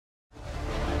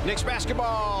Knicks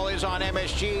basketball is on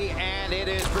MSG, and it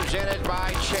is presented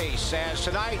by Chase. As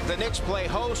tonight, the Knicks play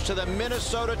host to the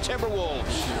Minnesota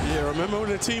Timberwolves. Yeah, remember when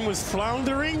the team was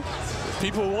floundering?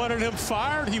 People wanted him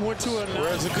fired. He went to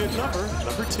where's a good number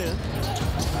 10.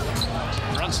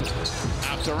 Brunson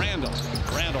out to Randle.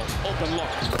 Randle, open look.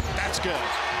 That's good.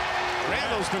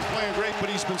 Randle's been playing great, but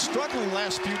he's been struggling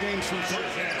last few games from three.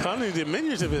 Conley, the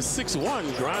diminutive is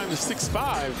 6'1", Grimes is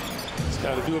 6'5". He's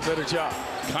got to do a better job.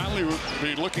 Conley would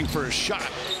be looking for a shot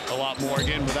a lot more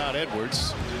again without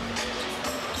Edwards.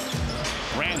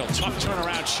 Randle, tough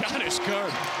turnaround shot is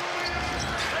good.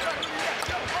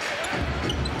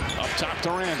 Up top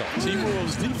to Randle.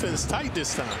 T-Wolves defense tight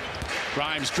this time.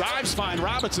 Grimes drives, find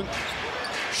Robinson.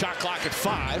 Shot clock at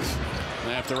 5.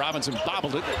 And after Robinson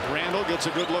bobbled it, Randle gets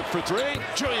a good look for 3.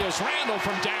 Julius Randle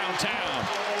from downtown.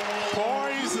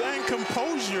 Poise and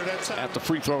composure that time. At the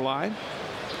free throw line.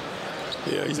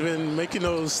 Yeah, he's been making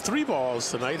those 3 balls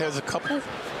tonight. Has a couple.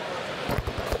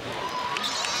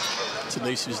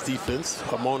 Tenacious defense,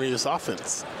 harmonious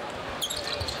offense.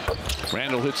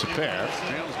 Randle hits a pair.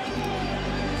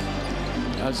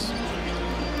 As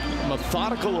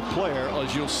methodical a player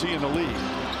as you'll see in the league,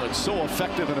 but so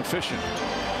effective and efficient.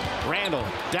 Randle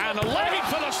down the lane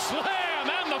for the slam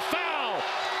and the foul.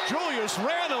 Julius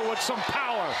Randle with some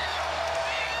power.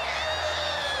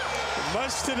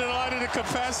 Much to the delight of the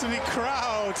capacity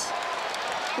crowd.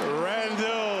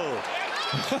 Randle.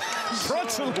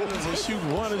 Brunson will shoot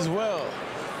 1 as well.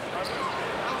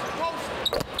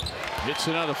 Hits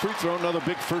another free throw, another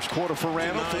big first quarter for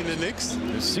Randle. The Knicks.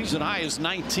 His season high is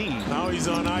 19. Now he's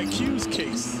on IQ's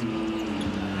case.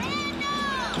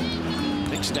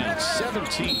 Knicks down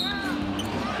 17.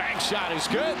 Bank shot is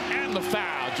good, and the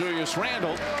foul. Julius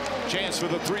Randle, chance for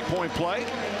the three-point play.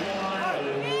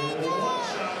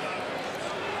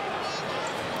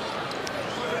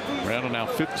 Randle now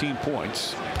 15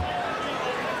 points.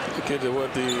 Look at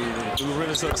what the New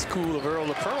Renaissance School of Earl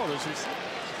the Pearl is.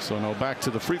 So no back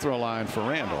to the free throw line for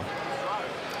Randle.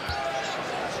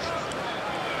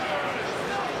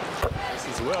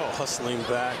 As well, hustling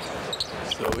back.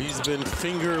 So he's been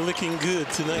finger licking good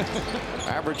tonight.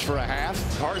 Average for a half.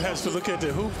 Hart has to look at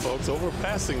the hoop, folks.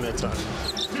 Overpassing that time.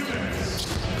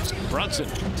 Brunson.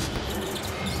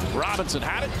 Robinson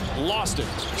had it, lost it.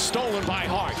 Stolen by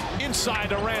Hart. Inside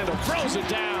to Randle. Throws it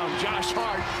down. Josh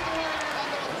Hart.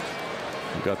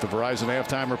 You got the Verizon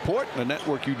halftime report. The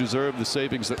network you deserve, the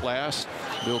savings that last.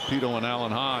 Bill Pito and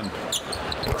Alan Hahn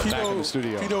back in the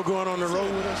studio. Pito going on the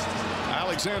road with us.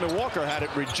 Alexander Walker had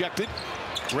it rejected.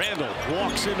 Randle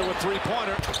walks into a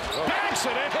three-pointer. Banks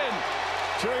it in.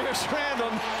 Julius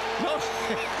Randle. No,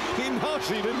 he knows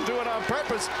he didn't do it on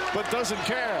purpose, but doesn't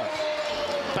care.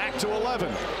 Back to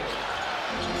 11.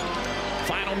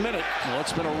 Final minute. Well,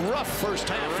 it's been a rough first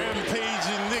half.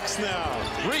 Rampaging Knicks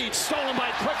now. Reed stolen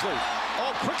by Quickly.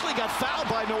 Oh, Quickly got fouled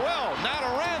by Noel. Now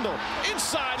to Randle.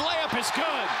 Inside layup is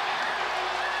good.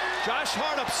 Josh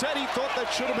Hart upset. He thought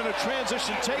that should have been a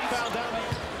transition takedown down.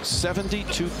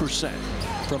 72%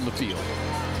 from the field.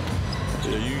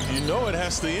 Yeah, you know it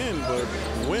has to end, but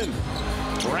when?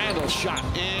 Randle shot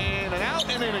in and out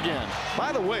and in again.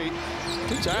 By the way,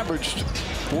 he's averaged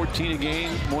 14 a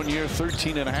game 1 year,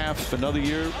 13 and a half another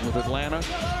year with Atlanta.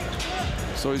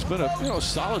 So he's been a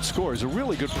solid scorer. He's a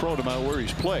really good pro no matter where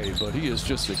he's played, but he has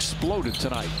just exploded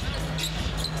tonight.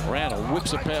 Randle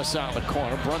whips a pass out in the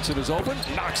corner. Brunson is open,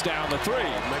 knocks down the 3.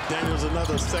 McDaniels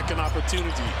another second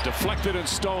opportunity. Deflected and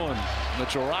stolen.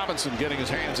 Mitchell Robinson getting his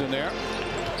hands in there.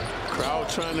 Crowd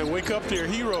trying to wake up their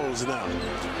heroes now.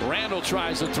 Randle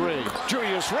tries the 3.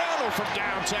 Julius Randle from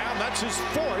downtown. That's his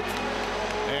 4th.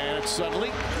 And it's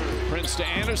suddenly Prince to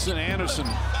Anderson. Anderson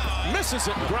misses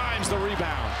it. Grimes the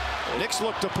rebound. Knicks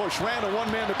look to push. Randle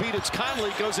one man to beat. It's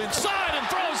Conley. Goes inside and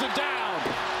throws it down.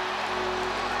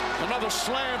 Another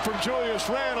slam from Julius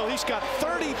Randle. He's got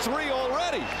 33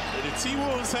 already. And the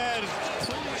T-Wolves had.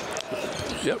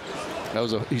 Yep.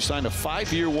 He signed a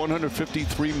 5-year,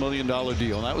 $153 million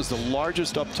deal. And that was the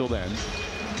largest up till then.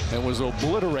 And was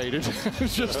obliterated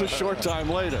just a short time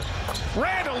later.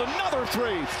 Randle, another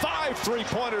 3. 5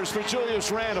 three-pointers for Julius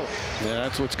Randle. Yeah,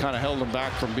 that's what's kind of held him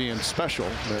back from being special.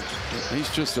 But he's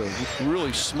just a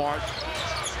really smart,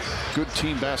 good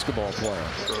team basketball player.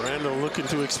 Randle looking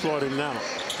to exploit him now.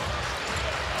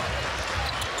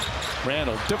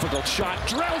 Randle, difficult shot,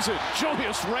 drills it.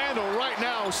 Julius Randle right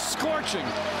now scorching.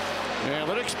 And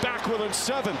the Knicks back within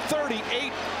 7,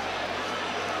 38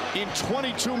 in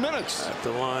 22 minutes. At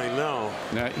the line now.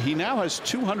 He now has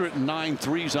 209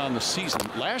 threes on the season.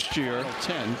 Last year,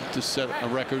 10 to set a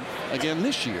record again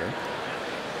this year.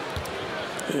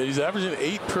 Yeah, he's averaging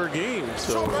 8 per game,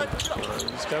 so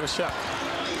he's got a shot.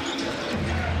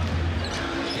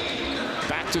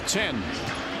 to 10.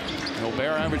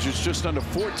 Gobert averages just under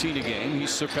 14 a game.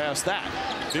 He's surpassed that.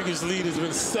 Biggest lead has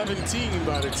been 17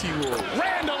 by the T-Wolves.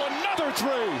 Randle, another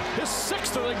three. His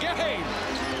 6th of the game.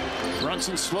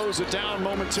 Brunson slows it down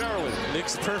momentarily.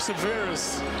 Knicks'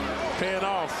 perseverance paying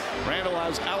off. Randle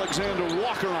has Alexander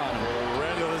Walker on him.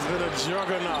 Randle has been a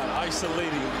juggernaut,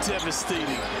 isolating,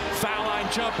 devastating. Foul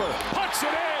line jumper, puts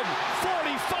it in.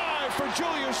 45 for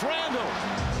Julius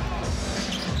Randle.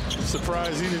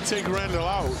 Surprised he didn't take Randle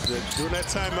out. During that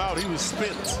timeout, he was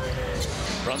spent.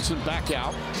 Brunson back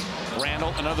out.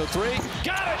 Randle, another three.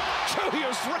 Got it!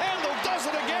 Julius Randle does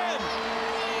it again.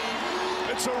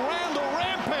 It's a Randle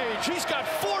rampage. He's got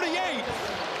 48.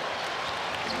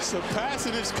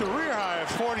 Surpassing his career high at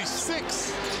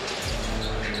 46.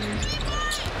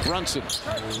 Brunson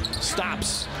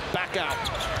stops, back out.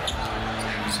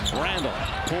 Randle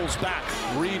pulls back,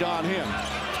 read on him.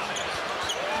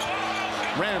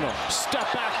 Randle,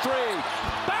 step back three.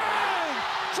 Bang!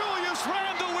 Julius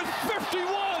Randle with 51,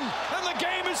 and the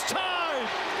game is tied.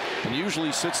 And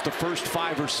usually sits the first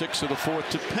 5 or 6 of the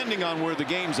 4th, depending on where the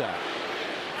game's at.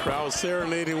 Crowd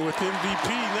serenading with MVP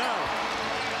now.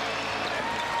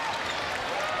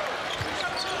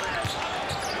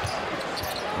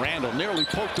 Randle nearly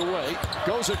poked away.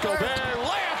 Goes at Gobert.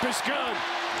 Layup is good.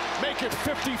 Make it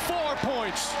 54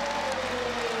 points.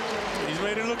 He's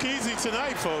made it look easy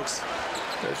tonight, folks.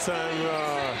 That time,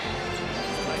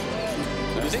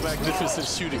 this magnificent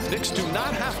shooting. Knicks do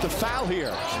not have to foul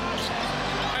here.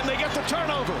 And they get the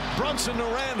turnover. Brunson to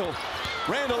Randle.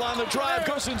 Randle on the drive,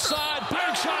 goes inside.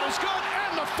 Bank shot is good,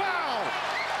 and the foul.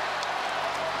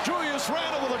 Julius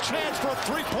Randle with a chance for a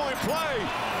three-point play.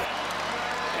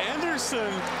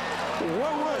 Anderson,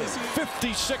 what was he?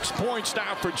 56 points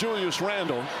now for Julius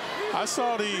Randle. I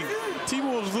saw the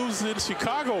T-Wolves lose in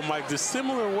Chicago, Mike, the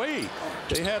similar way.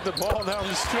 They had the ball down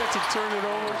the stretch and turned it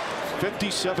over.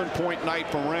 57-point night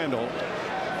for Randle,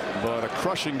 but a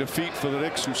crushing defeat for the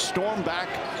Knicks, who stormed back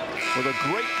with a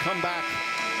great comeback.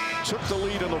 Took the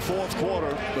lead in the 4th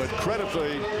quarter, but credit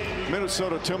the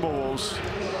Minnesota Timberwolves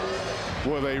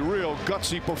with a real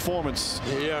gutsy performance.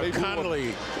 Yeah,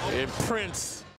 Conley and Prince.